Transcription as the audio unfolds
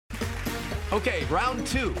Okay, round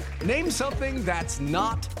two. Name something that's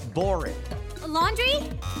not boring. A laundry?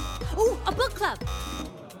 Ooh, a book club.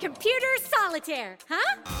 Computer solitaire,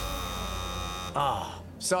 huh? Ah,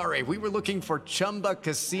 sorry, we were looking for Chumba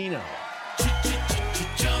Casino.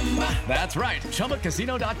 That's right,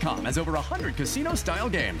 ChumbaCasino.com has over 100 casino-style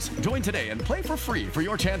games. Join today and play for free for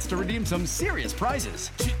your chance to redeem some serious prizes.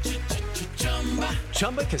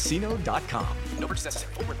 ChumbaCasino.com. No purchase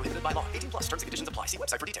necessary. Void where prohibited by law. 18 plus. Terms and conditions apply. See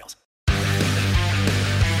website for details.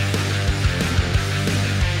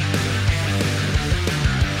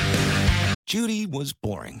 Judy was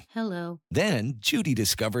boring. Hello. Then Judy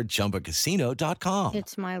discovered ChumbaCasino.com.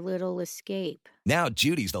 It's my little escape. Now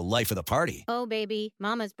Judy's the life of the party. Oh, baby,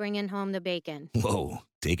 mama's bringing home the bacon. Whoa,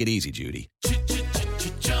 take it easy, Judy.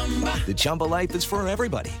 The Chumba life is for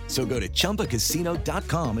everybody. So go to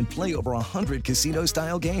ChumbaCasino.com and play over 100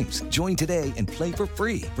 casino-style games. Join today and play for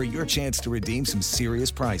free for your chance to redeem some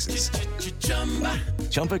serious prizes.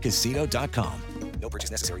 ChumbaCasino.com. No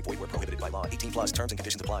purchase necessary. Void where prohibited by law. 18 plus terms and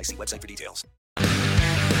conditions apply. See website for details.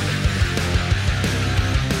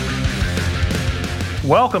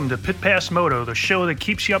 Welcome to Pit Pass Moto, the show that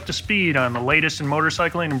keeps you up to speed on the latest in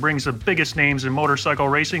motorcycling and brings the biggest names in motorcycle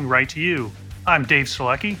racing right to you. I'm Dave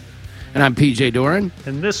Selecki. And I'm PJ Doran.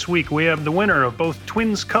 And this week we have the winner of both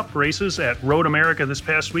Twins Cup races at Road America this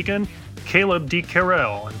past weekend, Caleb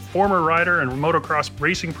DeCarell, and former rider and motocross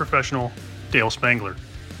racing professional Dale Spangler.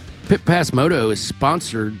 Pit Pass Moto is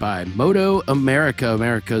sponsored by Moto America,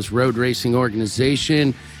 America's road racing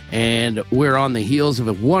organization, and we're on the heels of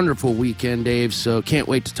a wonderful weekend, Dave, so can't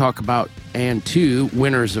wait to talk about and two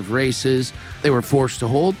winners of races. They were forced to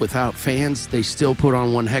hold without fans. They still put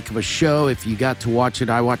on one heck of a show. If you got to watch it,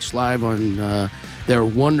 I watched live on their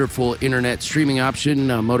wonderful internet streaming option,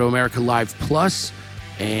 Moto America Live Plus,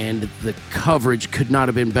 and the coverage could not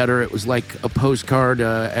have been better. It was like a postcard,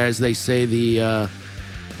 as they say, the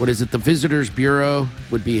Visitors Bureau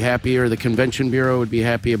would be happy, or the Convention Bureau would be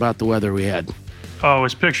happy about the weather we had. Oh, it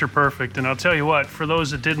was picture perfect. And I'll tell you what, for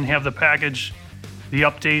those that didn't have the package, the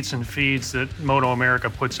updates and feeds that Moto America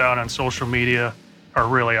puts out on social media are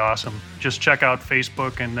really awesome. Just check out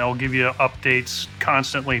Facebook and they'll give you updates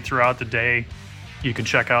constantly throughout the day. You can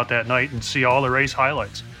check out that night and see all the race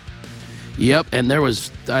highlights. Yep, and there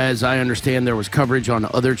was, as I understand, there was coverage on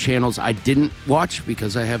other channels I didn't watch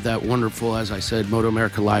because I have that wonderful, as I said, Moto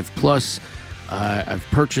America Live Plus. I've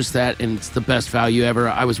purchased that, and it's the best value ever.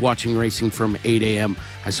 I was watching racing from 8 a.m.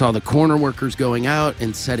 I saw the corner workers going out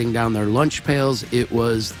and setting down their lunch pails. It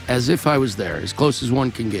was as if I was there, as close as one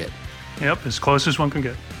can get. Yep, as close as one can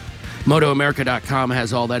get. MotoAmerica.com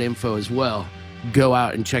has all that info as well. Go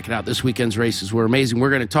out and check it out. This weekend's races were amazing. We're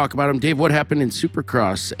going to talk about them. Dave, what happened in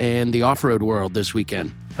Supercross and the off-road world this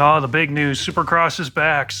weekend? Oh, the big news. Supercross is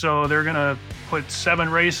back. So they're going to put 7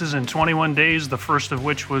 races in 21 days, the first of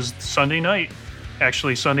which was Sunday night.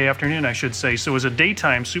 Actually, Sunday afternoon, I should say. So it was a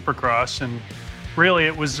daytime Supercross. And really,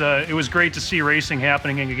 it was great to see racing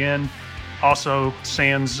happening again. Also,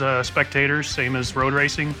 sans spectators, same as road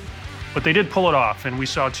racing. But they did pull it off. And we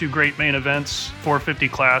saw 2 great main events. 450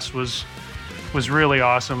 class was really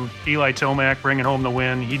awesome. Eli Tomac bringing home the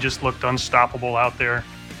win. He just looked unstoppable out there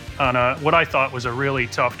on what I thought was a really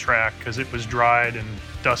tough track because it was dried and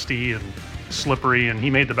dusty and slippery, and he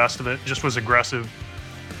made the best of it. Just was aggressive.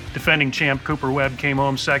 Defending champ Cooper Webb came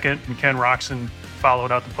home second, and Ken Roczen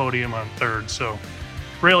followed out the podium on third. So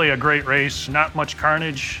really a great race. Not much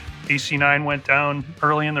carnage. AC9 went down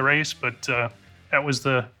early in the race, but that was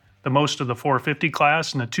the most of the 450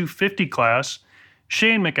 class. And the 250 class,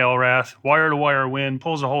 Shane McElrath, wire-to-wire win,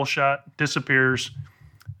 pulls a hole shot, disappears.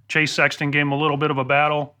 Chase Sexton gave him a little bit of a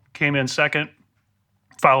battle, came in second,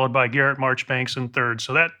 followed by Garrett Marchbanks in third.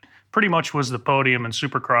 So that pretty much was the podium in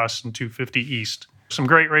Supercross in 250 East. Some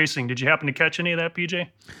great racing. Did you happen to catch any of that, PJ?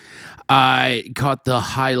 I caught the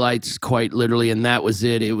highlights quite literally, and that was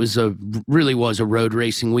it. It was really was a road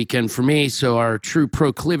racing weekend for me, so our true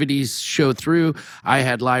proclivities show through. I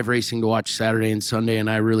had live racing to watch Saturday and Sunday, and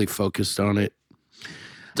I really focused on it.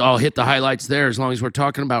 I'll hit the highlights there as long as we're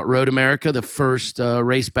talking about Road America, the first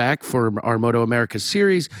race back for our Moto America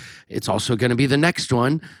series. It's also going to be the next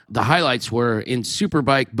one. The highlights were in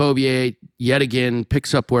Superbike, Beaubier yet again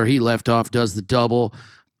picks up where he left off, does the double.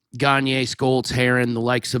 Gagne, Scholz, Herron, the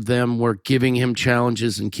likes of them were giving him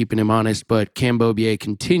challenges and keeping him honest, but Cam Beaubier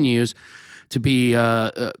continues to be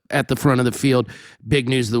at the front of the field. Big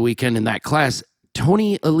news of the weekend in that class,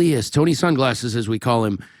 Tony Elias, Tony Sunglasses as we call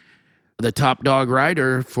him, the top dog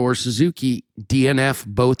rider for Suzuki, DNF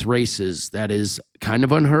both races. That is kind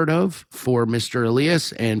of unheard of for Mr.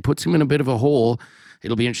 Elias and puts him in a bit of a hole.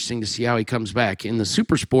 It'll be interesting to see how he comes back. In the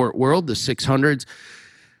super sport world, the 600s,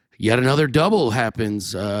 Yet another double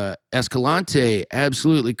happens. Escalante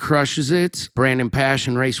absolutely crushes it. Brandon Pash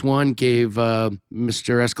in race 1 gave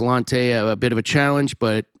Mr. Escalante a bit of a challenge,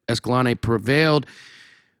 but Escalante prevailed.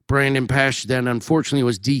 Brandon Pash then unfortunately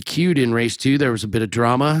was DQ'd in race 2. There was a bit of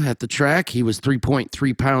drama at the track. He was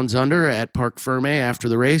 3.3 pounds under at Parc Ferme after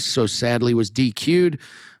the race, so sadly was DQ'd.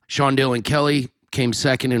 Sean Dillon Kelly came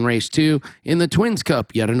second in race 2. In the Twins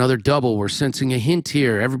Cup, yet another double. We're sensing a hint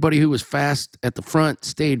here. Everybody who was fast at the front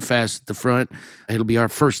stayed fast at the front. It'll be our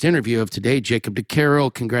first interview of today. Jacob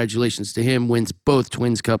DeCarroll, congratulations to him, wins both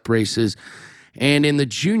Twins Cup races. And in the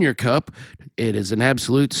Junior Cup, it is an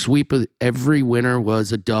absolute sweep. Every winner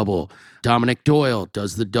was a double. Dominic Doyle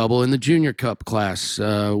does the double in the Junior Cup class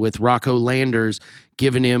with Rocco Landers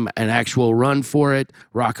giving him an actual run for it.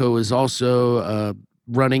 Rocco is also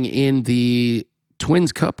running in the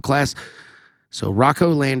Twins Cup class. So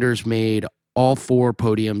Rocco Landers made all 4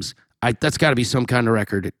 podiums. That's got to be some kind of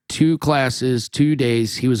record. 2 classes, 2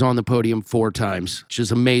 days. He was on the podium 4 times, which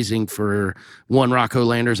is amazing for one Rocco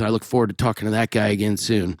Landers. I look forward to talking to that guy again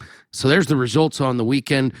soon. So there's the results on the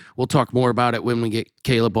weekend. We'll talk more about it when we get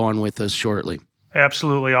Caleb on with us shortly.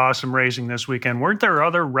 Absolutely awesome racing this weekend. Weren't there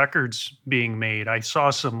other records being made? I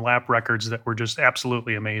saw some lap records that were just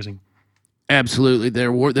absolutely amazing. Absolutely.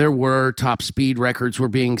 There were top speed records were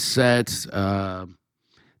being set. There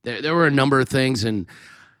were a number of things, and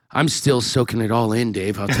I'm still soaking it all in,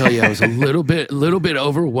 Dave. I'll tell you, I was a little bit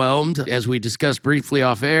overwhelmed. As we discussed briefly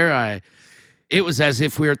off air, it was as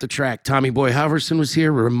if we were at the track. Tommy Boy Halverson was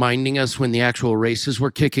here reminding us when the actual races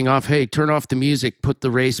were kicking off, hey, turn off the music, put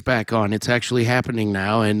the race back on. It's actually happening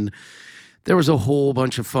now. And there was a whole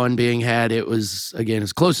bunch of fun being had. It was, again,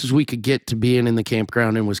 as close as we could get to being in the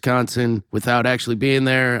campground in Wisconsin without actually being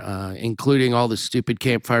there, including all the stupid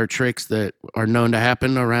campfire tricks that are known to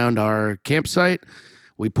happen around our campsite.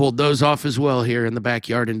 We pulled those off as well here in the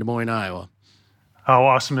backyard in Des Moines, Iowa. How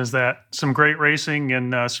awesome is that? Some great racing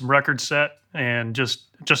and some records set, and just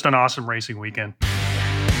an awesome racing weekend.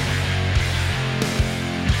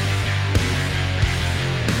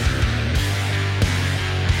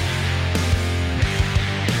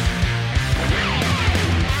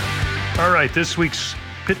 All right, this week's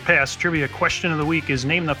Pit Pass Trivia question of the week is: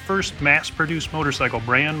 name the first mass-produced motorcycle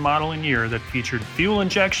brand, model, and year that featured fuel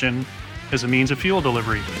injection as a means of fuel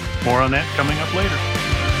delivery. More on that coming up later.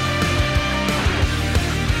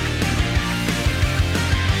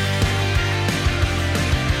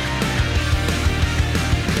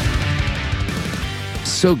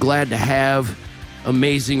 So glad to have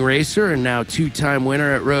amazing racer and now 2-time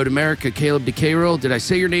winner at Road America, Caleb DeCarroll. Did I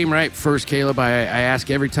say your name right first, Caleb? I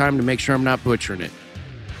ask every time to make sure I'm not butchering it.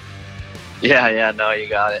 Yeah, no, you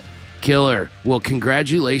got it. Killer. Well,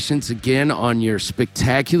 congratulations again on your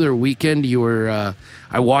spectacular weekend. You were,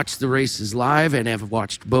 I watched the races live and have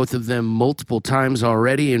watched both of them multiple times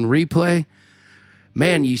already in replay.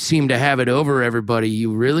 Man, you seem to have it over everybody.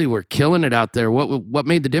 You really were killing it out there. What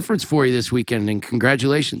made the difference for you this weekend? And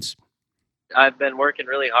congratulations. I've been working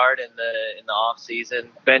really hard in the off season.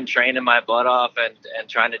 Been training my butt off and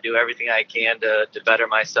trying to do everything I can to better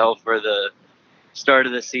myself for the start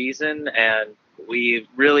of the season. And we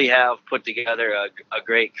really have put together a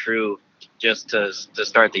great crew just to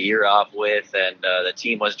start the year off with. And the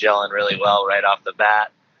team was gelling really well right off the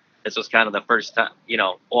bat. This was kind of the first time,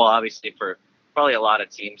 obviously for probably a lot of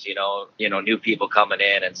teams, new people coming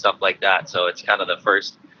in and stuff like that. So it's kind of the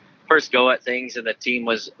first go at things, and the team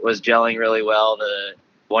was gelling really well. The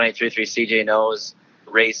 1833 CJ Knows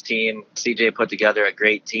race team, CJ put together a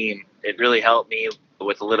great team. It really helped me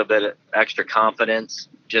with a little bit of extra confidence,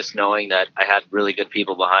 just knowing that I had really good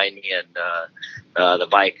people behind me, and the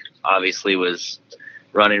bike obviously was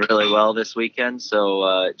running really well this weekend.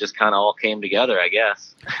 So it just kind of all came together, I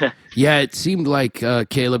guess. Yeah, it seemed like,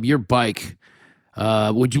 Caleb, your bike,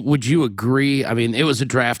 would you agree? I mean, it was a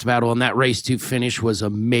draft battle, and that race 2 finish was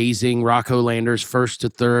amazing. Rocco Landers first to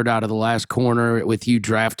third out of the last corner with you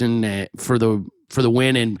drafting for the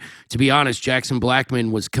win. And to be honest, Jackson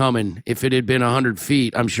Blackman was coming. If it had been 100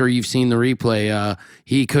 feet, I'm sure you've seen the replay.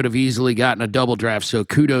 He could have easily gotten a double draft. So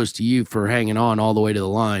kudos to you for hanging on all the way to the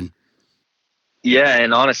line. Yeah,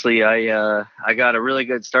 and honestly, I got a really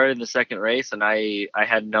good start in the second race, and I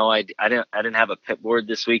had no idea. I didn't have a pit board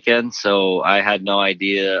this weekend, so I had no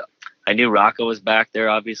idea. I knew Rocco was back there,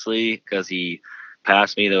 obviously, because he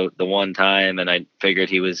passed me the one time, and I figured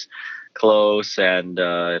he was close,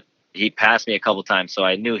 and he passed me a couple times, so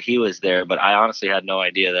I knew he was there. But I honestly had no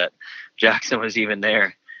idea that Jackson was even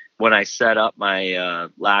there. When I set up my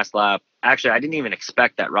last lap, actually, I didn't even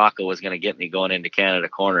expect that Rocco was going to get me going into Canada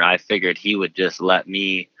Corner. I figured he would just let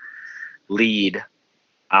me lead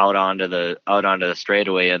out onto the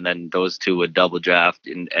straightaway, and then those two would double draft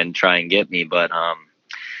and try and get me. But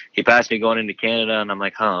he passed me going into Canada, and I'm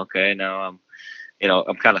like, okay, now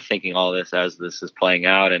I'm kind of thinking all this as this is playing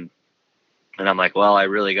out, and I'm like, well, I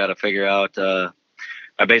really got to figure out.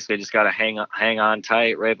 I basically just got to hang on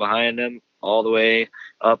tight right behind him all the way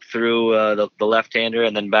up through the left-hander,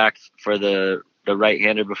 and then back for the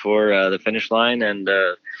right-hander before the finish line, and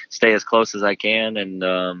stay as close as I can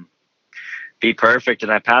and be perfect.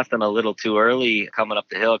 And I passed him a little too early coming up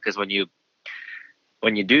the hill, because when you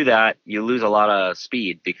do that, you lose a lot of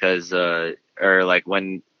speed, because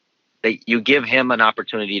when you give him an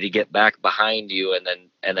opportunity to get back behind you,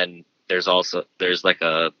 and then there's like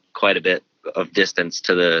quite a bit of distance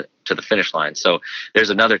to the finish line. So there's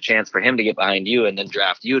another chance for him to get behind you and then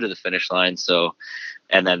draft you to the finish line. So,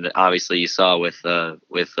 and then obviously you saw with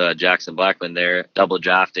Jackson Blackman there, double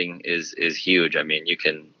drafting is huge. I mean, you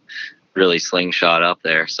can really slingshot up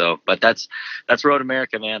there. So, but that's Road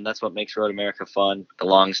America, man. That's what makes Road America fun. The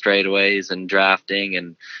long straightaways and drafting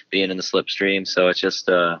and being in the slipstream. So it's just,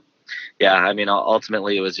 I mean,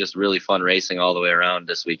 ultimately it was just really fun racing all the way around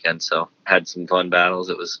this weekend. So had some fun battles.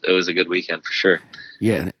 It was a good weekend for sure.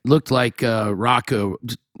 Yeah. It looked like Rocco,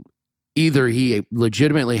 either he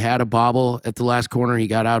legitimately had a bobble at the last corner. He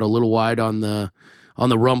got out a little wide on the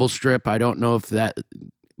rumble strip. I don't know if that,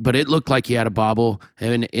 but it looked like he had a bobble.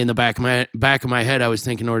 And in the back of my head, I was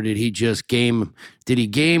thinking, or did he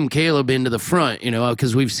game Caleb into the front?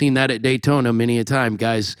 Because we've seen that at Daytona many a time.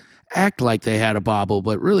 Guys act like they had a bobble,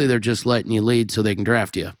 but really they're just letting you lead so they can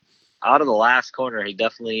draft you. Out of the last corner, he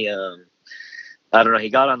definitely, I don't know, he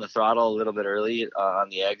got on the throttle a little bit early on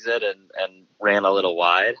the exit and ran a little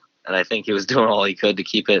wide. And I think he was doing all he could to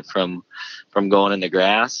keep it from going in the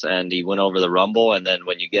grass. And he went over the rumble. And then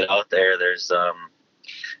when you get out there, there's,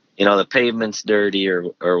 the pavement's dirty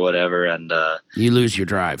or whatever. And you lose your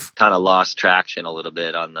drive. Kind of lost traction a little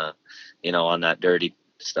bit on the, on that dirty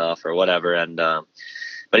stuff or whatever. And,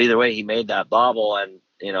 but either way, he made that bobble, and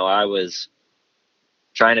I was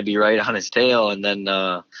trying to be right on his tail. And then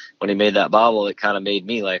when he made that bobble, it kind of made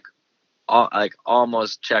me like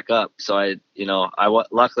almost check up. So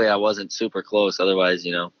luckily I wasn't super close. Otherwise,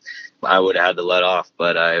 I would have had to let off.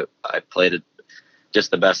 But I played it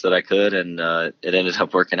just the best that I could, and it ended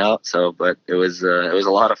up working out. So, but it was a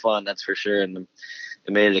lot of fun, that's for sure, and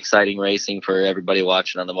it made it exciting racing for everybody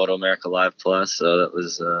watching on the Moto America Live Plus. So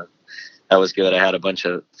that was good. I had a bunch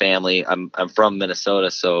of family. I'm from Minnesota,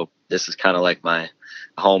 so this is kind of like my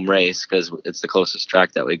home race because it's the closest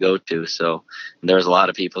track that we go to. So there was a lot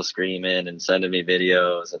of people screaming and sending me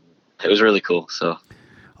videos, and it was really cool. So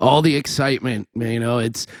all the excitement,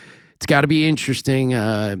 it's got to be interesting.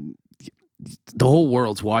 The whole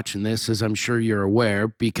world's watching this, as I'm sure you're aware,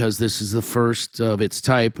 because this is the first of its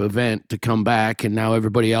type event to come back, and now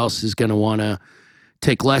everybody else is going to want to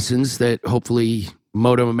take lessons that hopefully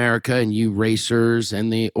Moto America and you racers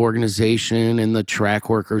and the organization and the track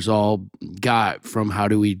workers all got from how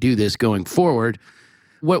do we do this going forward.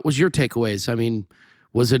 What was your takeaways? I mean,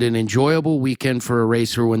 was it an enjoyable weekend for a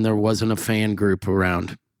racer when there wasn't a fan group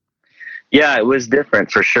around? Yeah, it was different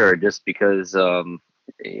for sure, just because, I don't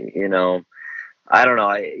know.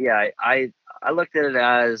 I looked at it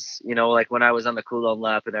as, like when I was on the cooldown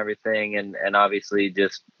lap and everything, and obviously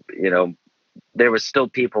just, there was still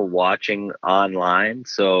people watching online.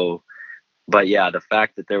 So, but yeah, the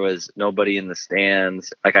fact that there was nobody in the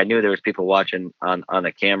stands, like I knew there was people watching on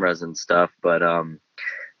the cameras and stuff, but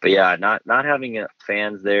yeah, not having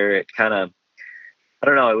fans there, it kind of, I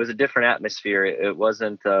don't know, it was a different atmosphere. It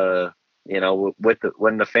wasn't, when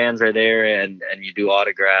the fans are there and you do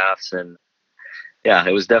autographs, and yeah,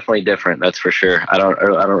 it was definitely different. That's for sure. I don't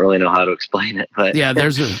really know how to explain it, but yeah,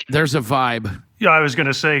 there's a vibe. Yeah, I was going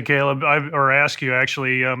to say, Caleb, or ask you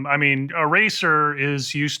actually. I mean, a racer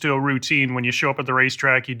is used to a routine. When you show up at the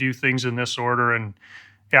racetrack, you do things in this order, and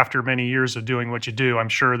after many years of doing what you do, I'm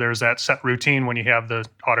sure there's that set routine when you have the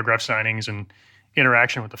autograph signings and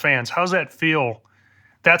interaction with the fans. How's that feel?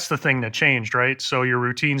 That's the thing that changed, right? So your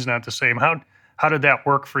routine's not the same. How did that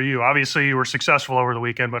work for you? Obviously, you were successful over the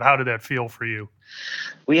weekend, but how did that feel for you?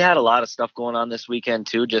 We had a lot of stuff going on this weekend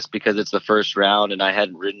too, just because it's the first round and I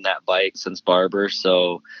hadn't ridden that bike since Barber.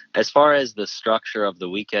 So as far as the structure of the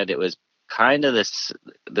weekend, it was kind of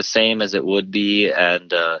the same as it would be.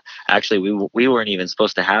 And actually, we weren't even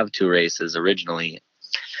supposed to have two races originally,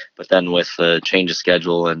 but then with the change of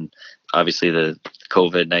schedule and obviously the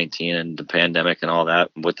COVID-19 and the pandemic and all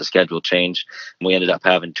that, with the schedule change, we ended up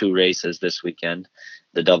having two races this weekend,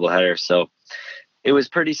 the doubleheader. So it was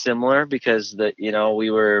pretty similar because we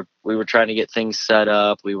were trying to get things set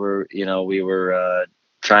up. We were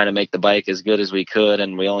trying to make the bike as good as we could,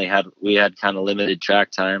 and we had kind of limited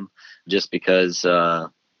track time just because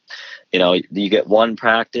you get one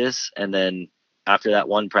practice, and then after that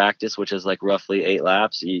one practice, which is like roughly 8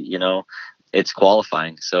 laps, it's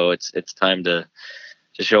qualifying. So it's time to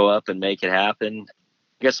show up and make it happen.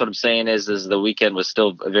 I guess what I'm saying is the weekend was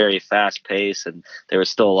still a very fast pace, and there was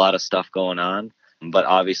still a lot of stuff going on. But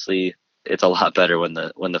obviously, it's a lot better when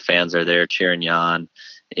the fans are there cheering you on,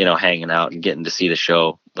 hanging out and getting to see the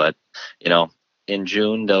show. But in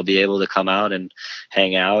June they'll be able to come out and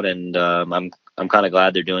hang out, and I'm kind of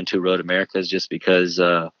glad they're doing 2 Road Americas just because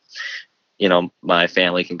my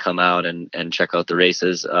family can come out and check out the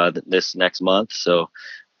races this next month. So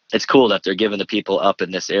it's cool that they're giving the people up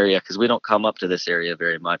in this area, because we don't come up to this area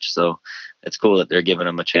very much. So it's cool that they're giving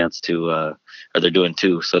them a chance to, or they're doing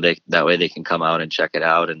 2, so that way they can come out and check it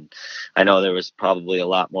out. And I know there was probably a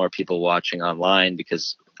lot more people watching online,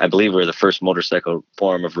 because I believe we're the first motorcycle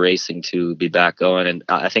form of racing to be back going. And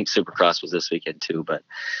I think Supercross was this weekend too, but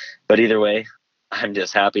either way, I'm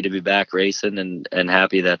just happy to be back racing and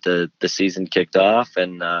happy that the season kicked off.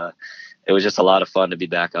 And it was just a lot of fun to be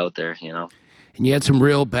back out there, And you had some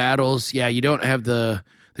real battles. Yeah, you don't have the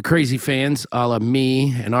crazy fans a la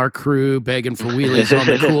me and our crew begging for wheelies on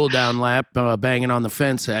the cool down lap, banging on the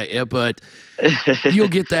fence at you, but you'll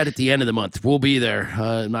get that at the end of the month. We'll be there.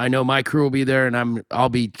 I know my crew will be there, and I'll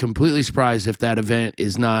be completely surprised if that event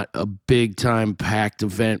is not a big time packed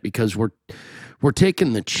event, because we're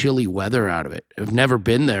taking the chilly weather out of it. I've never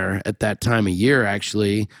been there at that time of year,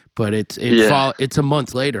 actually, but it's a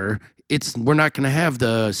month later. We're not going to have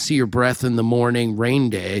the see your breath in the morning rain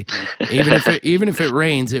day. Even if it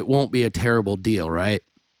rains, it won't be a terrible deal, right?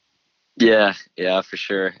 Yeah, for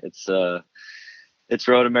sure. It's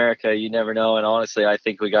Road America. You never know. And honestly, I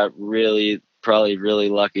think we got probably really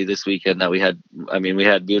lucky this weekend that we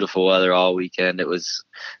had beautiful weather all weekend. It was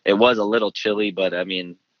a little chilly, but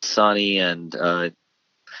sunny, and I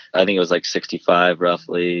think it was like 65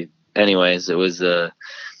 roughly. Anyways, it was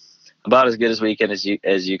about as good as weekend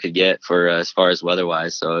as you could get for as far as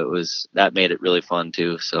weather-wise. So that made it really fun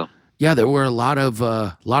too. So yeah, there were a lot of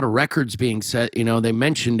records being set. They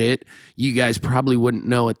mentioned it. You guys probably wouldn't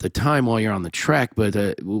know at the time while you're on the track, but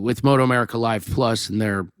with Moto America Live Plus and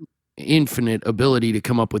their infinite ability to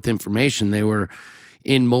come up with information, they were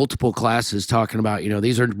in multiple classes talking about,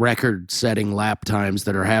 these are record-setting lap times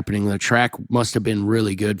that are happening. The track must have been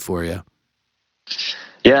really good for you.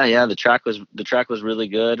 Yeah. The track was really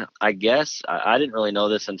good. I guess I didn't really know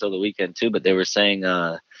this until the weekend too, but they were saying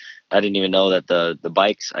I didn't even know that the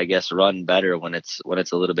bikes, I guess, run better when it's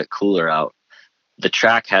a little bit cooler out. The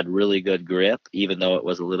track had really good grip, even though it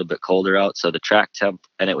was a little bit colder out. So the track temp,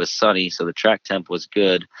 and it was sunny, so the track temp was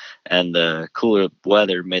good, and the cooler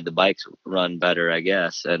weather made the bikes run better, I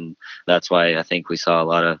guess. And that's why I think we saw a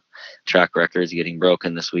lot of track records getting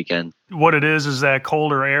broken this weekend. What it is that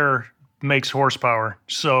colder air makes horsepower.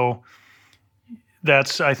 So I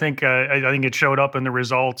think it showed up in the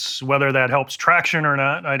results. Whether that helps traction or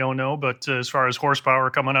not, I don't know. But as far as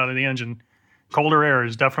horsepower coming out of the engine, colder air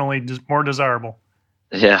is definitely more desirable.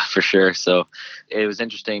 Yeah, for sure. So it was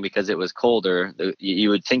interesting because it was colder. You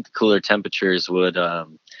would think the cooler temperatures would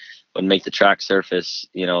make the track surface,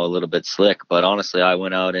 a little bit slick. But honestly, I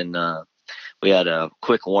went out and we had a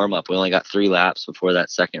quick warm up. We only got 3 laps before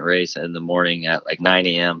that second race in the morning at like 9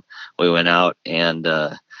 a.m. We went out, and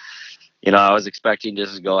I was expecting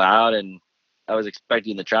just to go out, and I was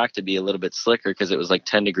expecting the track to be a little bit slicker because it was like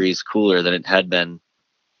 10 degrees cooler than it had been.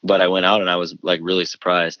 But I went out and I was like really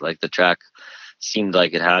surprised. Like the track seemed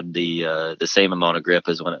like it had the same amount of grip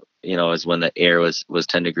as when the air was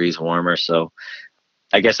 10 degrees warmer. So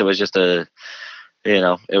I guess it was just a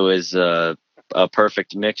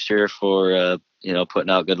perfect mixture for putting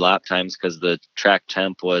out good lap times, because the track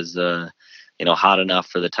temp was hot enough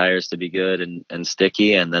for the tires to be good and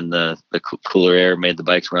sticky, and then the cooler air made the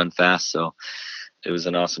bikes run fast. So it was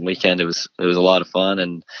an awesome weekend. It was a lot of fun,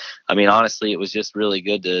 and honestly, it was just really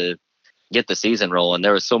good to get the season rolling.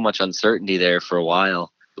 There was so much uncertainty there for a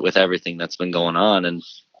while with everything that's been going on, and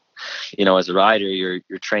as a rider, you're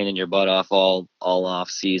training your butt off all off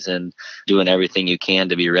season, doing everything you can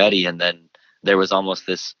to be ready, and then there was almost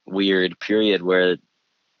this weird period where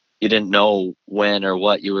you didn't know when or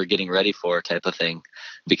what you were getting ready for, type of thing,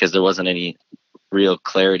 because there wasn't any real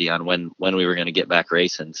clarity on when we were going to get back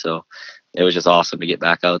racing. So it was just awesome to get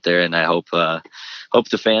back out there, and I hope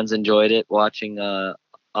the fans enjoyed it watching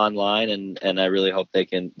online, and I really hope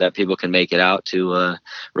that people can make it out to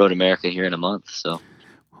Road America here in a month. So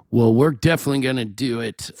Well, we're definitely going to do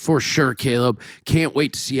it for sure, Caleb. Can't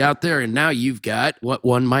wait to see you out there. And now you've got what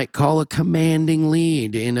one might call a commanding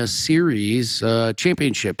lead in a series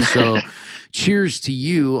championship. So cheers to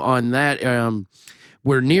you on that.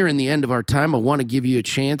 We're nearing the end of our time. I want to give you a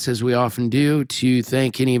chance, as we often do, to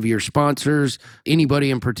thank any of your sponsors.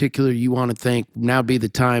 Anybody in particular you want to thank, now be the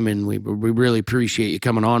time. And we really appreciate you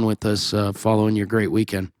coming on with us following your great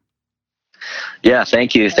weekend. Yeah,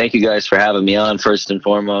 thank you. Thank you guys for having me on first and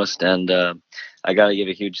foremost. And I got to give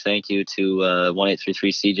a huge thank you to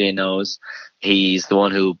 1833 CJ Knows. He's the one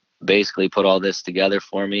who basically put all this together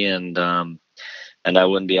for me. And I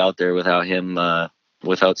wouldn't be out there without him,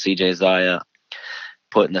 without CJ Zaya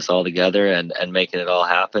putting this all together and making it all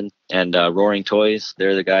happen. And Roaring Toys,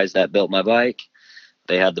 they're the guys that built my bike.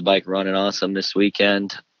 They had the bike running awesome this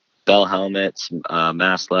weekend. Bell helmets,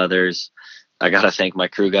 mass leathers. I got to thank my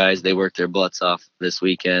crew guys. They worked their butts off this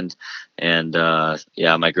weekend. And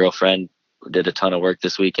my girlfriend did a ton of work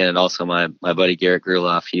this weekend. And also my buddy Garrett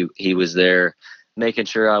Gerloff, he was there making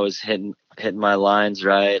sure I was hitting my lines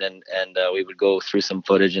right. And we would go through some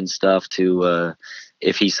footage and stuff to,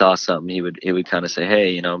 if he saw something, he would kind of say,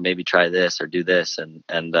 hey, maybe try this or do this.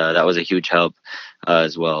 And that was a huge help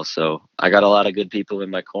as well. So I got a lot of good people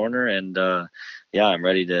in my corner, and I'm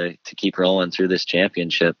ready to keep rolling through this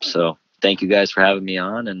championship. So thank you guys for having me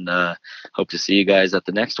on, and hope to see you guys at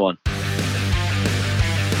the next one.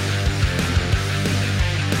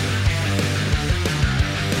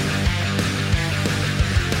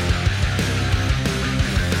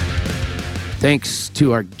 Thanks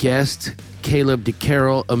to our guest, Caleb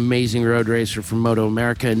DeCarroll, amazing road racer from Moto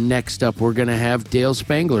America. And next up, we're going to have Dale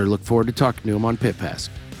Spangler. Look forward to talking to him on Pit Pass.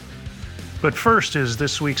 But first is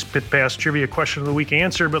this week's Pit Pass Trivia Question of the Week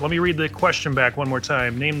answer, but let me read the question back one more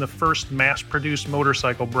time. Name the first mass-produced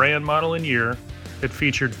motorcycle brand, model, and year that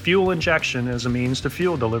featured fuel injection as a means to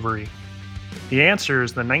fuel delivery. The answer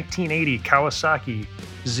is the 1980 Kawasaki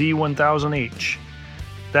Z1000H.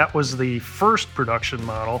 That was the first production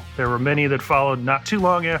model. There were many that followed not too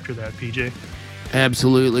long after that, PJ.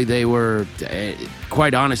 Absolutely. They were,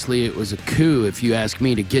 quite honestly, it was a coup, if you ask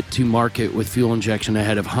me, to get to market with fuel injection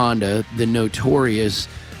ahead of Honda, the notorious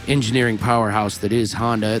engineering powerhouse that is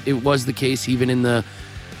Honda. It was the case even in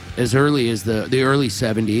as early as the early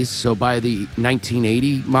 70s. So by the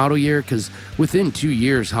 1980 model year, because within 2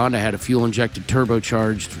 years, Honda had a fuel-injected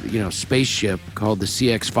turbocharged, spaceship called the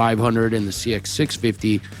CX500 and the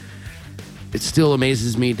CX650. It still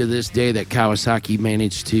amazes me to this day that Kawasaki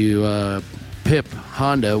managed to pip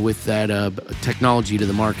Honda with that technology to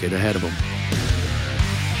the market ahead of them.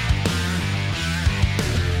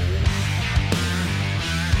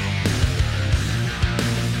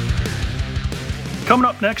 Coming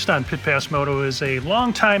up next on Pit Pass Moto is a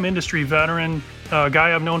longtime industry veteran, a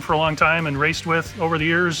guy I've known for a long time and raced with over the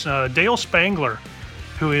years, Dale Spangler,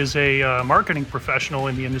 who is a marketing professional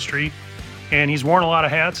in the industry, and he's worn a lot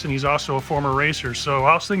of hats, and he's also a former racer. So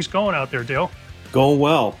how's things going out there, Dale? Going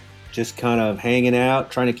well. Just kind of hanging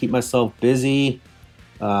out, trying to keep myself busy.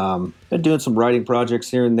 Been doing some writing projects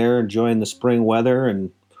here and there, enjoying the spring weather and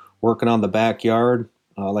working on the backyard,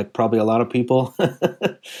 like probably a lot of people.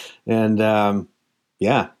 And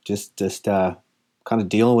just kind of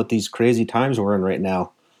dealing with these crazy times we're in right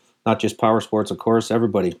now. Not just power sports, of course,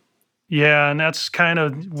 everybody. Yeah, and that's kind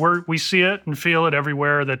of where we see it and feel it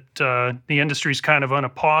everywhere, that the industry's kind of on a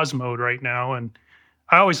pause mode right now. And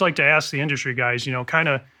I always like to ask the industry guys, kind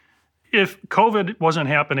of, if COVID wasn't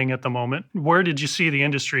happening at the moment, where did you see the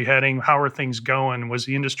industry heading? How are things going? Was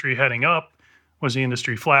the industry heading up? Was the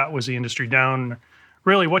industry flat? Was the industry down?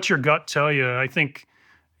 Really, what's your gut tell you? I think,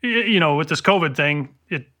 with this COVID thing,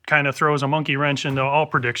 it kind of throws a monkey wrench into all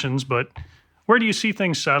predictions, but where do you see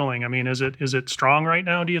things settling? I mean, is it strong right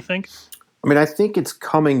now, do you think? I mean, I think it's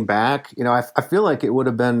coming back. I feel like it would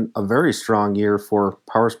have been a very strong year for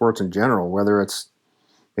power sports in general, whether it's,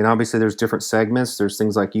 obviously there's different segments. There's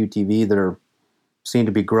things like UTV that seem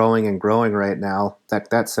to be growing and growing right now.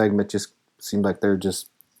 That segment just seems like they're just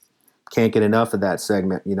can't get enough of that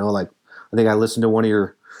segment. Like I think I listened to one of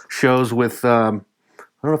your shows with, I don't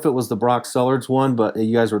know if it was the Brock Sellards one, but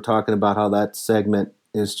you guys were talking about how that segment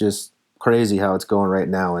is just crazy how it's going right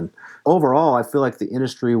now. And overall, I feel like the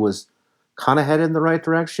industry was kind of headed in the right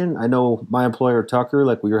direction. I know my employer, Tucker,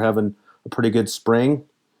 like we were having a pretty good spring.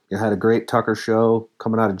 You had a great Tucker show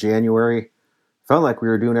coming out of January. Felt like we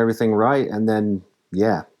were doing everything right. And then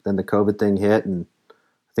the COVID thing hit, and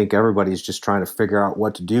I think everybody's just trying to figure out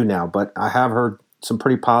what to do now. But I have heard some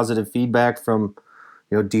pretty positive feedback from,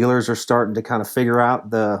 dealers are starting to kind of figure out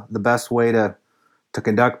the best way to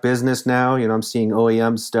conduct business now. I'm seeing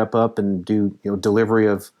OEMs step up and do, delivery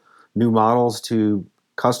of new models to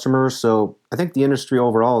customers. So I think the industry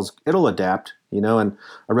overall it'll adapt, and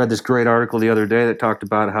I read this great article the other day that talked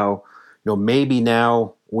about how, maybe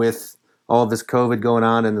now with all of this COVID going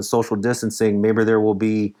on and the social distancing, maybe there will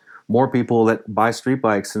be more people that buy street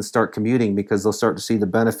bikes and start commuting because they'll start to see the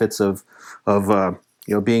benefits of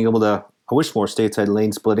being able to, I wish more states had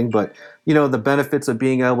lane splitting, but, the benefits of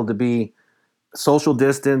being able to be social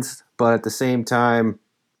distance, but at the same time,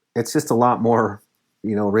 it's just a lot more,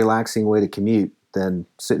 relaxing way to commute than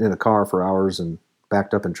sitting in a car for hours and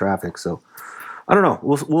backed up in traffic. So I don't know.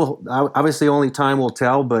 We'll obviously only time will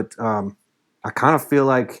tell, but I kind of feel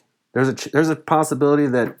like there's a possibility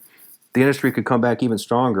that the industry could come back even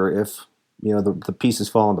stronger if, the pieces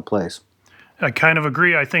fall into place. I kind of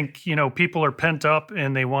agree. I think, people are pent up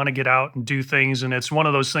and they want to get out and do things. And it's one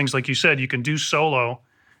of those things, like you said, you can do solo.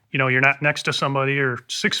 You're not next to somebody or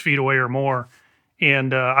 6 feet away or more.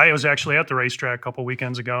 And I was actually at the racetrack a couple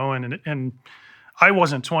weekends ago, and I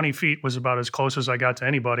wasn't 20 feet, was about as close as I got to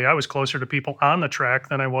anybody. I was closer to people on the track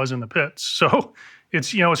than I was in the pits. So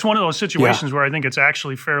it's, it's one of those situations where I think it's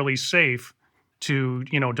actually fairly safe to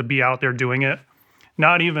be out there doing it.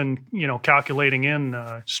 Not even, calculating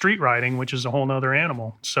in street riding, which is a whole nother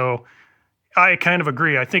animal. So I kind of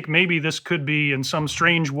agree. I think maybe this could be in some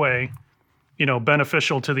strange way,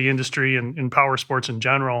 beneficial to the industry and power sports in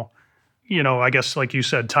general. I guess, like you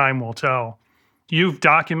said, time will tell. You've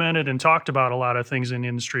documented and talked about a lot of things in the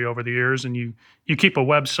industry over the years, and you keep a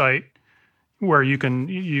website where you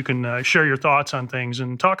can share your thoughts on things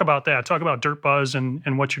and talk about that. Talk about Dirt Buzz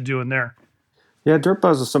and what you're doing there. Yeah, Dirt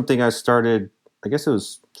Buzz is something I started, I guess it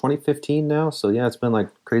was 2015 now. So yeah, it's been like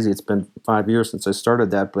crazy. It's been 5 years since I started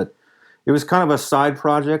that, but it was kind of a side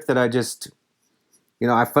project that I just,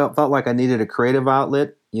 I felt like I needed a creative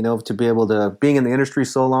outlet, to be able to, being in the industry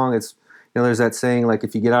so long, it's, there's that saying, like,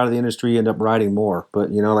 if you get out of the industry, you end up riding more.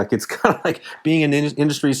 But, like, it's kind of like being in the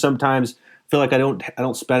industry sometimes, I feel like I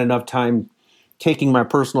don't spend enough time taking my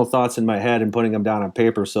personal thoughts in my head and putting them down on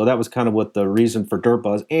paper. So that was kind of what the reason for Dirt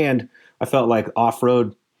Buzz. And I felt like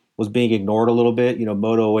off-road was being ignored a little bit.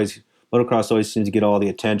 Motocross always seems to get all the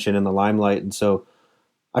attention and the limelight. And so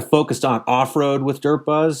I focused on off-road with Dirt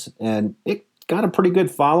Buzz, and it got a pretty good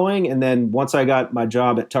following. And then once I got my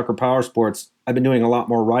job at Tucker Power Sports, I've been doing a lot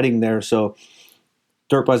more riding there. So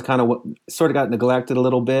Dirt Buzz kind of sort of got neglected a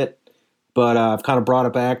little bit, but I've kind of brought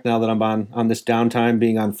it back now that I'm on this downtime,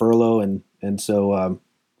 being on furlough. And so,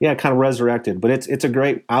 kind of resurrected. But it's a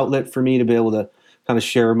great outlet for me to be able to kind of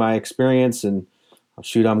share my experience. And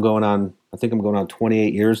shoot, I think I'm going on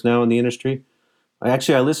 28 years now in the industry. I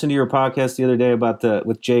listened to your podcast the other day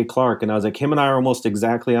with Jay Clark, and I was like, him and I are almost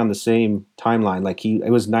exactly on the same timeline. Like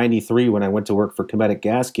it was 93 when I went to work for Cometic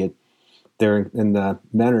Gasket there in the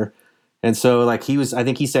Menor. And so I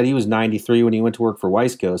think he said he was 93 when he went to work for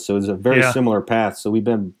Weisco. So it was a very similar path. So we've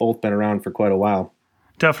both been around for quite a while.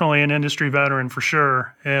 Definitely an industry veteran for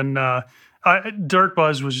sure. And Dirt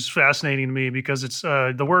Buzz was just fascinating to me because it's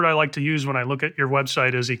the word I like to use when I look at your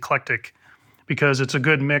website is eclectic, because it's a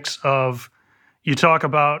good mix of, you talk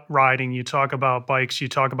about riding, you talk about bikes, you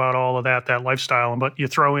talk about all of that lifestyle, but you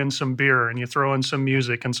throw in some beer and you throw in some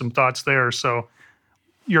music and some thoughts there. So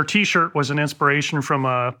your T-shirt was an inspiration from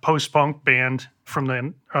a post-punk band from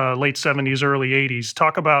the late 70s, early 80s.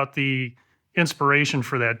 Talk about the inspiration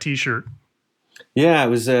for that T-shirt. Yeah,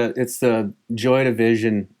 it's the Joy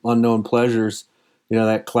Division, Unknown Pleasures,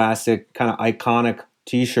 that classic kind of iconic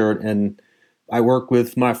T-shirt. And I work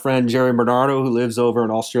with my friend Jerry Bernardo, who lives over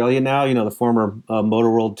in Australia now, the former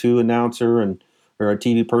Motor World 2 announcer or a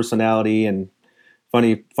TV personality. And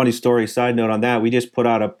funny story, side note on that, we just put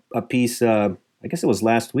out a piece, I guess it was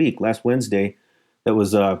last Wednesday, that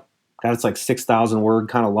was it's like 6,000 word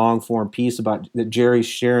kind of long form piece about that Jerry's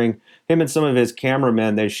sharing. Him and some of his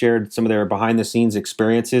cameramen, they shared some of their behind the scenes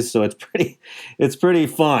experiences. So it's pretty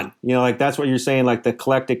fun. That's what you're saying, like the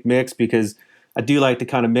eclectic mix, because I do like to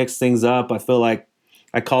kind of mix things up. I feel like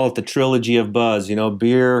I call it the trilogy of buzz,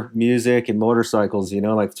 beer, music, and motorcycles.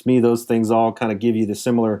 To me, those things all kind of give you a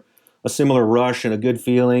similar rush and a good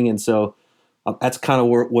feeling. And so that's kind of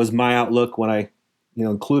where was my outlook when I,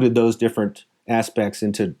 included those different aspects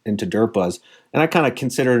into Dirt Buzz. And I kind of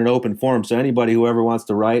consider it an open forum. So anybody who ever wants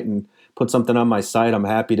to write and put something on my site, I'm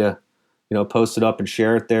happy to, post it up and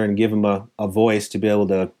share it there and give them a voice to be able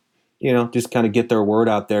to, just kind of get their word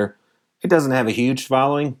out there. It doesn't have a huge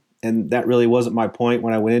following, and that really wasn't my point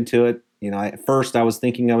when I went into it. At first I was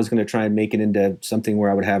thinking I was going to try and make it into something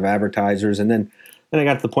where I would have advertisers, and then I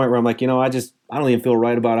got to the point where I'm like, I don't even feel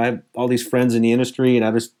right about it. I have all these friends in the industry, and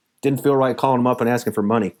I just didn't feel right calling them up and asking for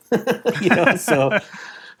money. So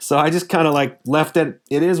So I just kind of like left it.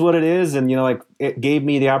 It is what it is. And, like it gave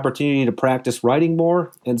me the opportunity to practice writing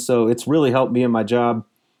more. And so it's really helped me in my job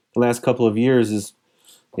the last couple of years is,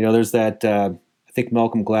 there's that, I think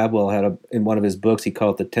Malcolm Gladwell had in one of his books, he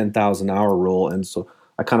called it the 10,000 hour rule. And so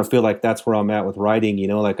I kind of feel like that's where I'm at with writing,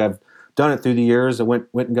 like I've done it through the years. I went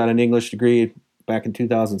and got an English degree back in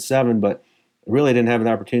 2007, but I really didn't have an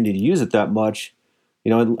opportunity to use it that much.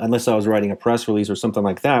 Unless I was writing a press release or something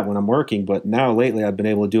like that when I'm working. But now lately I've been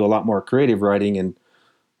able to do a lot more creative writing. And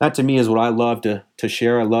that to me is what I love to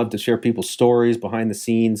share. I love to share people's stories behind the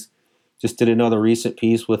scenes. Just did another recent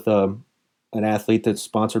piece with an athlete that's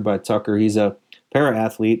sponsored by Tucker. He's a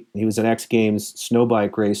para-athlete. He was an X Games snow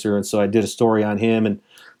bike racer. And so I did a story on him and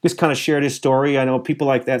just kind of shared his story. I know people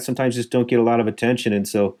like that sometimes just don't get a lot of attention. And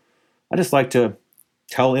so I just like to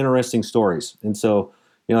tell interesting stories. And so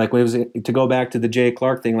like when it was to go back to the Jay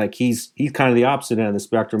Clark thing, like he's kind of the opposite end of the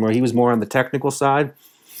spectrum, where he was more on the technical side.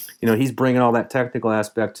 He's bringing all that technical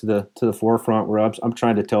aspect to the forefront, where I'm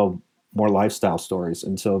trying to tell more lifestyle stories,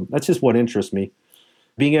 and so that's just what interests me.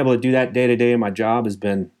 Being able to do that day to day in my job has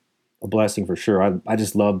been a blessing for sure. I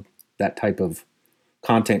just love that type of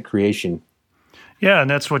content creation. Yeah, and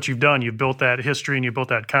that's what you've done. You've built that history and you built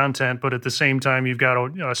that content, but at the same time, you've got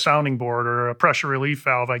a sounding board or a pressure relief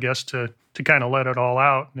valve, I guess, to kind of let it all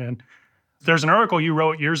out. And there's an article you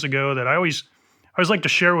wrote years ago that I always like to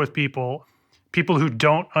share with people who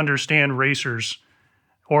don't understand racers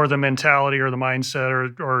or the mentality or the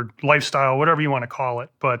mindset or lifestyle, whatever you want to call it.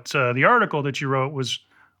 But the article that you wrote was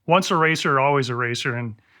 "Once a Racer, Always a Racer,"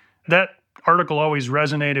 and that article always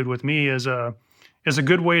resonated with me as a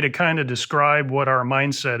good way to kind of describe what our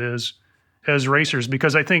mindset is as racers,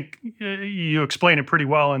 because I think you explain it pretty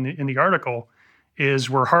well in the article, is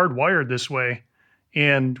we're hardwired this way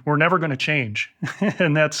and we're never going to change.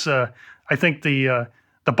 And that's, I think the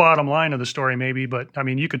bottom line of the story maybe, but I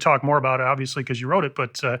mean, you could talk more about it obviously because you wrote it,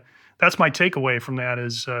 but that's my takeaway from that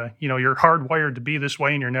is, you're hardwired to be this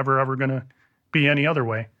way and you're never ever going to be any other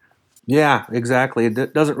way. Yeah, exactly.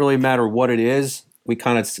 It doesn't really matter what it is. We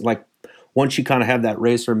kind of like, once you kind of have that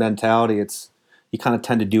racer mentality, you kind of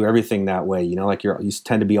tend to do everything that way. Like you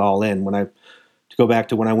tend to be all in. To go back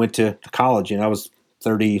to when I went to college, I was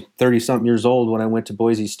 30 something years old when I went to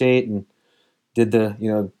Boise State and did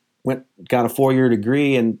got a 4-year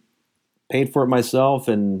degree and paid for it myself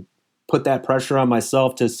and put that pressure on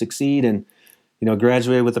myself to succeed and,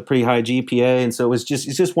 graduated with a pretty high GPA. And so it's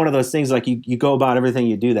just one of those things, like you go about everything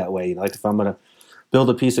you do that way. Like if I'm going to build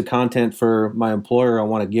a piece of content for my employer, I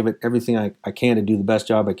want to give it everything I can to do the best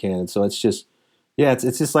job I can. And so it's just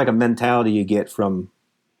like a mentality you get from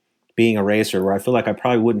being a racer, where I feel like I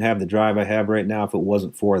probably wouldn't have the drive I have right now if it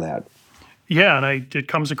wasn't for that. Yeah, and it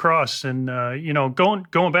comes across. And,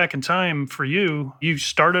 going back in time for you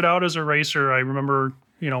started out as a racer. I remember,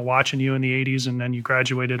 watching you in the 80s, and then you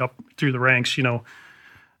graduated up through the ranks,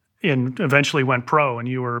 and eventually went pro, and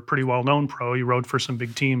you were a pretty well-known pro. You rode for some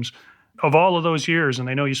big teams. Of all of those years, and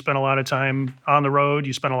I know you spent a lot of time on the road,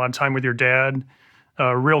 you spent a lot of time with your dad,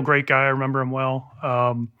 a real great guy, I remember him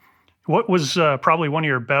well. What was probably one of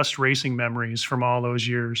your best racing memories from all those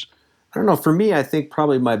years? I don't know. For me, I think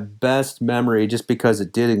probably my best memory, just because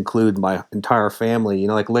it did include my entire family.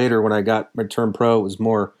 Like later when I got my turn pro, it was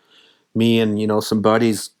more me and, some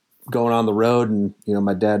buddies going on the road, and,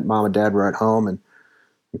 mom and dad were at home. And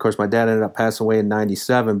of course, my dad ended up passing away in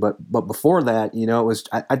 97. But before that, it was,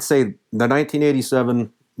 I'd say the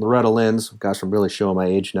 1987 Loretta Lynn's. Gosh, I'm really showing my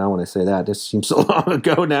age now when I say that. This seems so long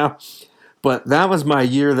ago now. But that was my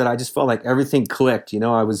year that I just felt like everything clicked.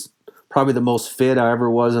 I was probably the most fit I ever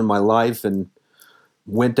was in my life, and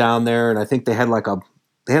went down there. And I think they had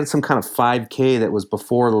some kind of 5K that was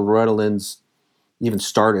before the Loretta Lynn's even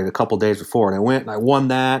started, a couple days before. And I went and I won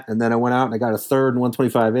that. And then I went out and I got a third in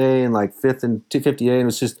 125A and like fifth in 250A. And it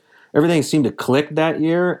was just, everything seemed to click that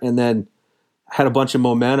year. And then had a bunch of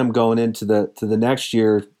momentum going into the next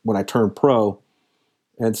year when I turned pro.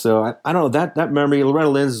 And so I don't know, that memory, Loretta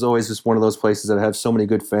Lynn's is always just one of those places that have so many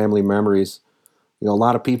good family memories. A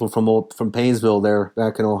lot of people from Painesville there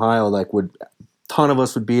back in Ohio, ton of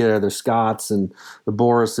us would be there. There's Scotts and the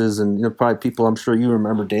Borises and probably people I'm sure you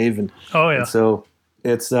remember, Dave. And oh yeah. And so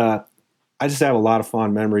it's I just have a lot of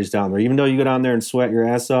fond memories down there. Even though you go down there and sweat your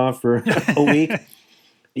ass off for a week,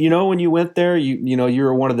 when you went there, you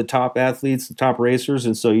were one of the top athletes, the top racers,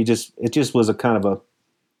 and so it just was a kind of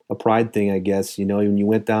a pride thing, I guess. When you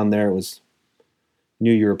went down there,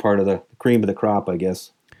 knew you were part of the cream of the crop, I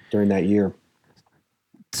guess, during that year.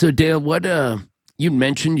 So Dale, what you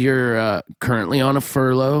mentioned you're currently on a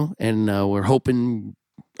furlough, and we're hoping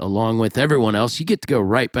along with everyone else, you get to go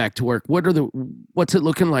right back to work. What's it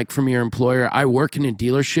looking like from your employer? I work in a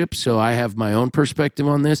dealership, so I have my own perspective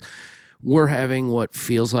on this. We're having what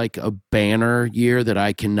feels like a banner year that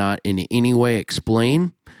I cannot in any way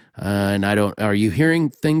explain. And are you hearing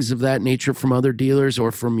things of that nature from other dealers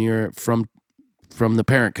or from the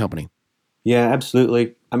parent company? Yeah,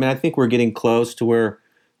 absolutely. I mean, I think we're getting close to where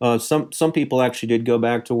some people actually did go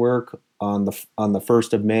back to work on the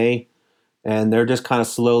 1st of May, and they're just kind of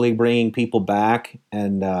slowly bringing people back.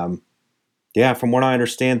 And from what I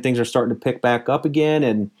understand, things are starting to pick back up again.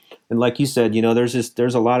 And like you said,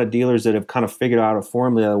 there's a lot of dealers that have kind of figured out a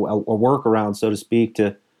formula, a workaround, so to speak,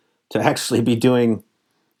 to actually be doing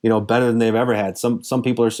better than they've ever had. Some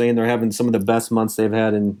people are saying they're having some of the best months they've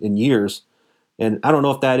had in years. And I don't know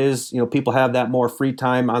if that is, people have that more free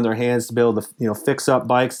time on their hands to be able to, fix up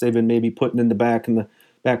bikes they've been maybe putting in the back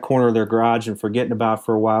corner of their garage and forgetting about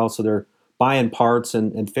for a while. So they're buying parts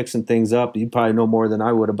and fixing things up. You probably know more than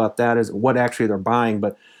I would about that, is what actually they're buying.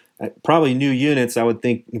 But probably new units, I would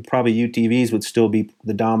think probably UTVs would still be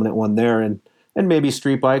the dominant one there. And maybe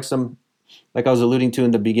street bikes. Like I was alluding to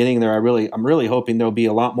in the beginning there, I'm really hoping there'll be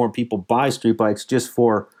a lot more people buy street bikes just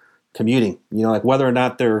for commuting. Like whether or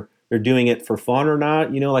not they're doing it for fun or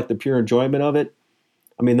not, like the pure enjoyment of it.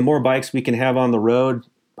 I mean, the more bikes we can have on the road,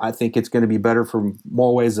 I think it's going to be better for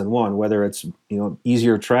more ways than one, whether it's,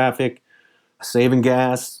 easier traffic, saving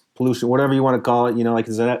gas, pollution, whatever you want to call it. Like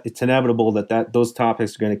it's inevitable that those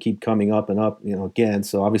topics are going to keep coming up and up, again.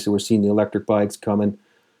 So obviously we're seeing the electric bikes coming,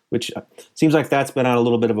 which seems like that's been on a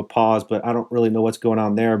little bit of a pause, but I don't really know what's going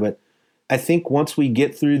on there. But I think once we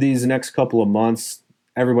get through these next couple of months,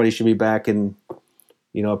 everybody should be back in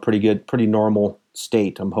a pretty normal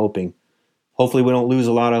state, I'm hoping. Hopefully we don't lose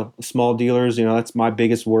a lot of small dealers. That's my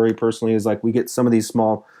biggest worry personally, is like we get some of these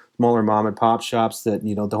smaller mom and pop shops that,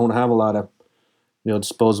 don't have a lot of,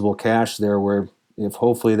 disposable cash there, where if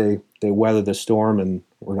hopefully they weather the storm and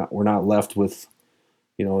we're not left with,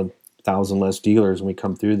 1,000 less dealers when we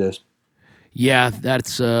come through this. Yeah,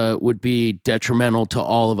 that's would be detrimental to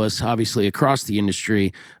all of us, obviously, across the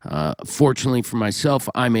industry. Fortunately for myself,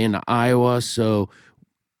 I'm in Iowa, so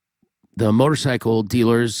the motorcycle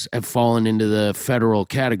dealers have fallen into the federal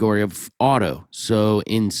category of auto. So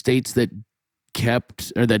in states that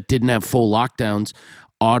didn't have full lockdowns,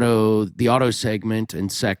 the auto segment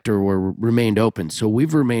and sector remained open. So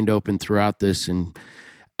we've remained open throughout this, and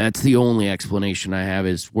that's the only explanation I have,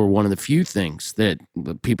 is we're one of the few things that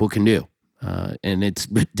people can do. And it's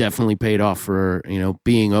definitely paid off for,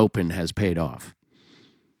 being open has paid off.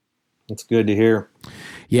 That's good to hear.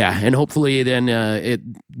 Yeah, and hopefully then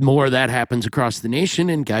more of that happens across the nation,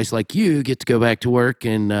 and guys like you get to go back to work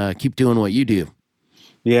and keep doing what you do.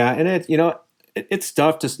 Yeah, and it's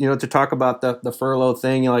tough to to talk about the furlough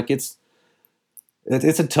thing. It's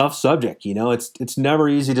a tough subject. It's never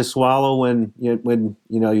easy to swallow when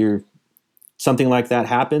you're something like that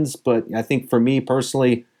happens. But I think for me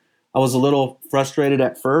personally, I was a little frustrated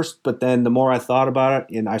at first, but then the more I thought about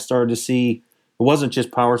it, and I started to see it wasn't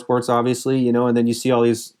just power sports, obviously, and then you see all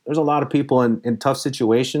these, there's a lot of people in tough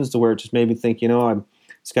situations to where it just made me think, I'm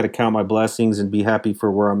just got to count my blessings and be happy for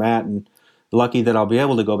where I'm at, and lucky that I'll be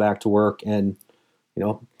able to go back to work and,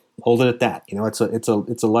 hold it at that.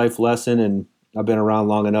 It's a life lesson, and I've been around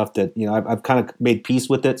long enough that, I've kind of made peace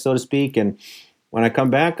with it, so to speak. And when I come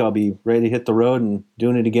back, I'll be ready to hit the road and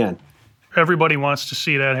doing it again. Everybody wants to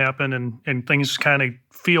see that happen and things kind of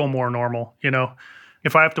feel more normal,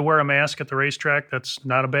 If I have to wear a mask at the racetrack, that's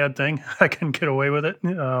not a bad thing. I can get away with it.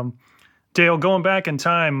 Dale, going back in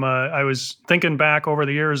time, I was thinking back over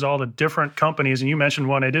the years, all the different companies, and you mentioned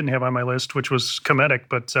one I didn't have on my list, which was Cometic,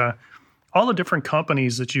 but all the different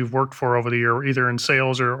companies that you've worked for over the year, either in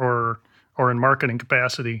sales or in marketing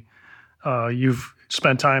capacity. You've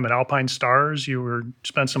spent time at Alpine Stars.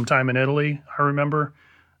 Spent some time in Italy, I remember.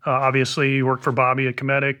 Obviously, you worked for Bobby at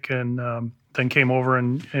Cometic, and then came over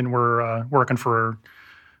and were working for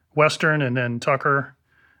Western, and then Tucker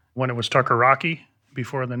when it was Tucker Rocky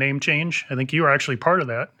before the name change. I think you were actually part of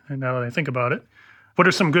that, and now that I think about it. What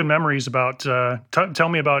are some good memories about, tell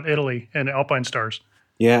me about Italy and Alpine Stars.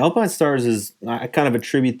 Yeah, Alpine Stars I kind of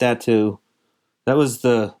attribute that to,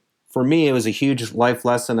 for me, it was a huge life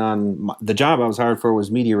lesson on the job I was hired for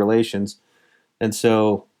was media relations. And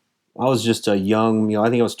so I was just a young, I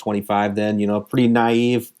think I was 25 then, pretty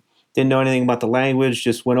naive, didn't know anything about the language,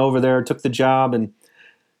 just went over there, took the job, and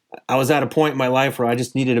I was at a point in my life where I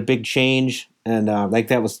just needed a big change. And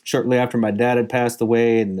that was shortly after my dad had passed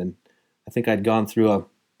away, and then I think I'd gone through a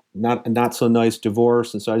not so nice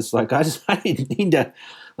divorce, and so I need to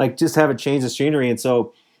just have a change of scenery. And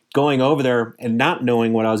so going over there and not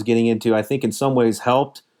knowing what I was getting into, I think in some ways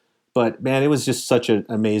helped. But man, it was just such an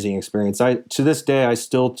amazing experience. To this day, I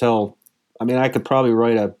still tell. I mean, I could probably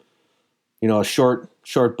write a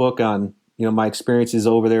short book on my experiences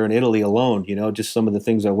over there in Italy alone. Just some of the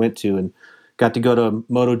things I went to, and got to go to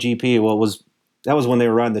MotoGP. Well, that was when they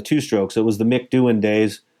were riding the 2-strokes. It was the Mick Doohan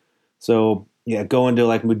days. So yeah, going to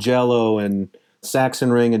like Mugello and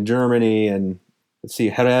Sachsenring in Germany, and let's see,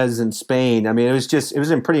 Jerez in Spain. I mean, it was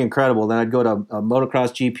pretty incredible. Then I'd go to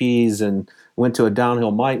motocross GPs and went to a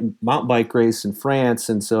downhill mountain bike race in France.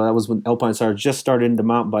 And so that was when Alpinestars just started into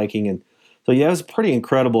mountain biking. And so yeah, it was a pretty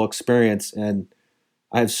incredible experience. And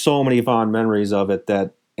I have so many fond memories of it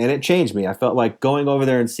and it changed me. I felt like going over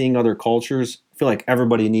there and seeing other cultures. I feel like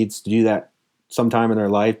everybody needs to do that sometime in their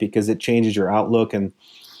life because it changes your outlook. And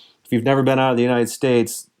if you've never been out of the United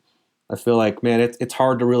States, I feel like, man, it's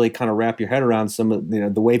hard to really kind of wrap your head around some of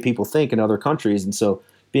the way people think in other countries. And so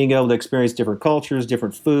being able to experience different cultures,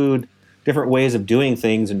 different food, different ways of doing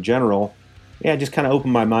things in general, yeah, just kind of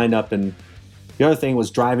opened my mind up. And the other thing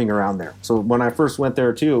was driving around there. So when I first went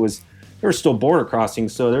there too, there were still border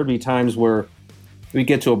crossings. So there'd be times where we'd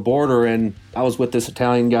get to a border and I was with this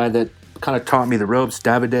Italian guy that kind of taught me the ropes,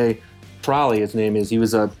 Davide Trolli, his name is. He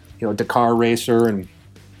was a Dakar racer, and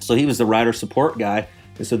so he was the rider support guy.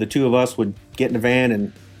 And so the two of us would get in a van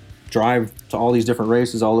and drive to all these different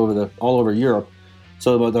races all over Europe.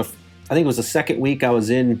 So I think it was the second week I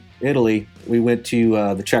was in Italy, we went to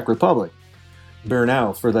the Czech Republic,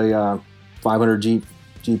 Brno, for the 500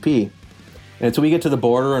 GP. And so we get to the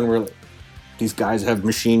border and these guys have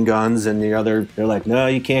machine guns, and they're like, no,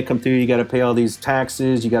 you can't come through. You got to pay all these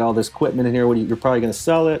taxes. You got all this equipment in here. You're probably going to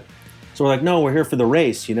sell it. So we're like, no, we're here for the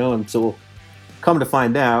race, And so come to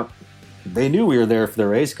find out, they knew we were there for the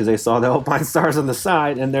race because they saw the Alpinestars on the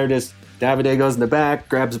side, and Davide goes in the back,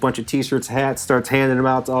 grabs a bunch of T-shirts, hats, starts handing them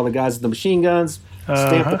out to all the guys with the machine guns,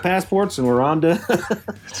 stamp the passports, and we're on to.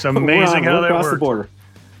 It's amazing how that works. The border.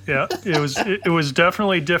 Yeah, it was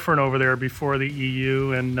definitely different over there before the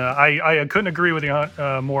EU, and I couldn't agree with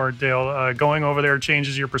you more, Dale. Going over there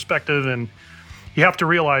changes your perspective, and you have to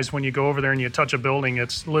realize when you go over there and you touch a building,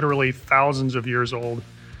 it's literally thousands of years old.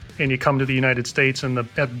 And you come to the United States, and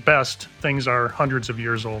at best, things are hundreds of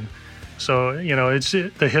years old. So, it's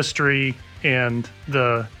the history, and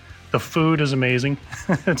the food is amazing.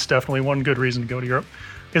 It's definitely one good reason to go to Europe.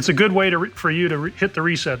 It's a good way for you to hit the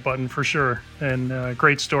reset button for sure, and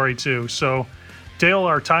great story too. So, Dale,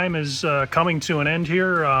 our time is coming to an end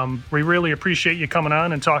here. We really appreciate you coming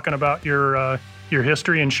on and talking about your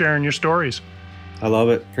history and sharing your stories. I love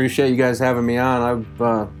it. Appreciate you guys having me on.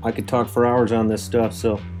 I could talk for hours on this stuff,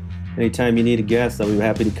 so anytime you need a guest, I'll be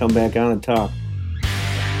happy to come back on and talk.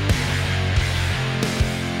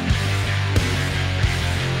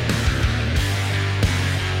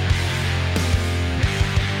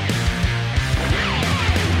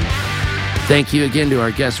 Thank you again to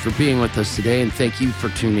our guests for being with us today, and thank you for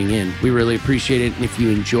tuning in. We really appreciate it. And if you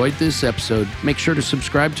enjoyed this episode, make sure to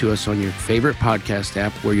subscribe to us on your favorite podcast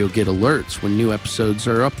app where you'll get alerts when new episodes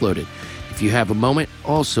are uploaded. If you have a moment,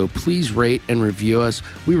 also please rate and review us.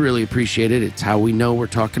 We really appreciate it. It's how we know we're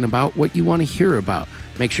talking about what you want to hear about.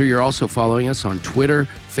 Make sure you're also following us on Twitter,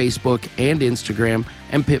 Facebook, and Instagram,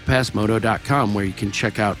 and pitpassmoto.com, where you can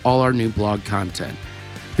check out all our new blog content.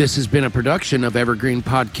 This has been a production of Evergreen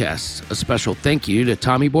Podcasts. A special thank you to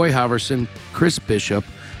Tommy Boy Halverson, Chris Bishop,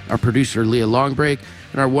 our producer Leah Longbreak,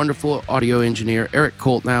 and our wonderful audio engineer Eric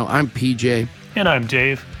Coltnow. I'm PJ. And I'm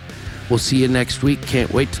Dave. We'll see you next week.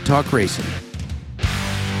 Can't wait to talk racing.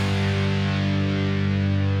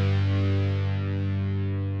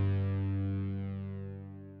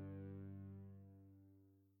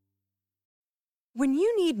 When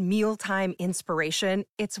you need mealtime inspiration,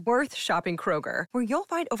 it's worth shopping Kroger, where you'll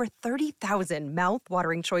find over 30,000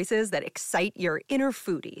 mouth-watering choices that excite your inner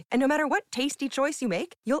foodie. And no matter what tasty choice you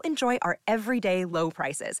make, you'll enjoy our everyday low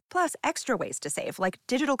prices, plus extra ways to save, like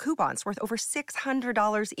digital coupons worth over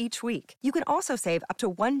 $600 each week. You can also save up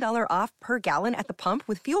to $1 off per gallon at the pump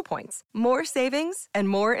with fuel points. More savings and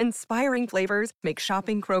more inspiring flavors make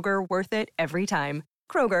shopping Kroger worth it every time.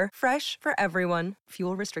 Kroger, fresh for everyone.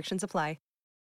 Fuel restrictions apply.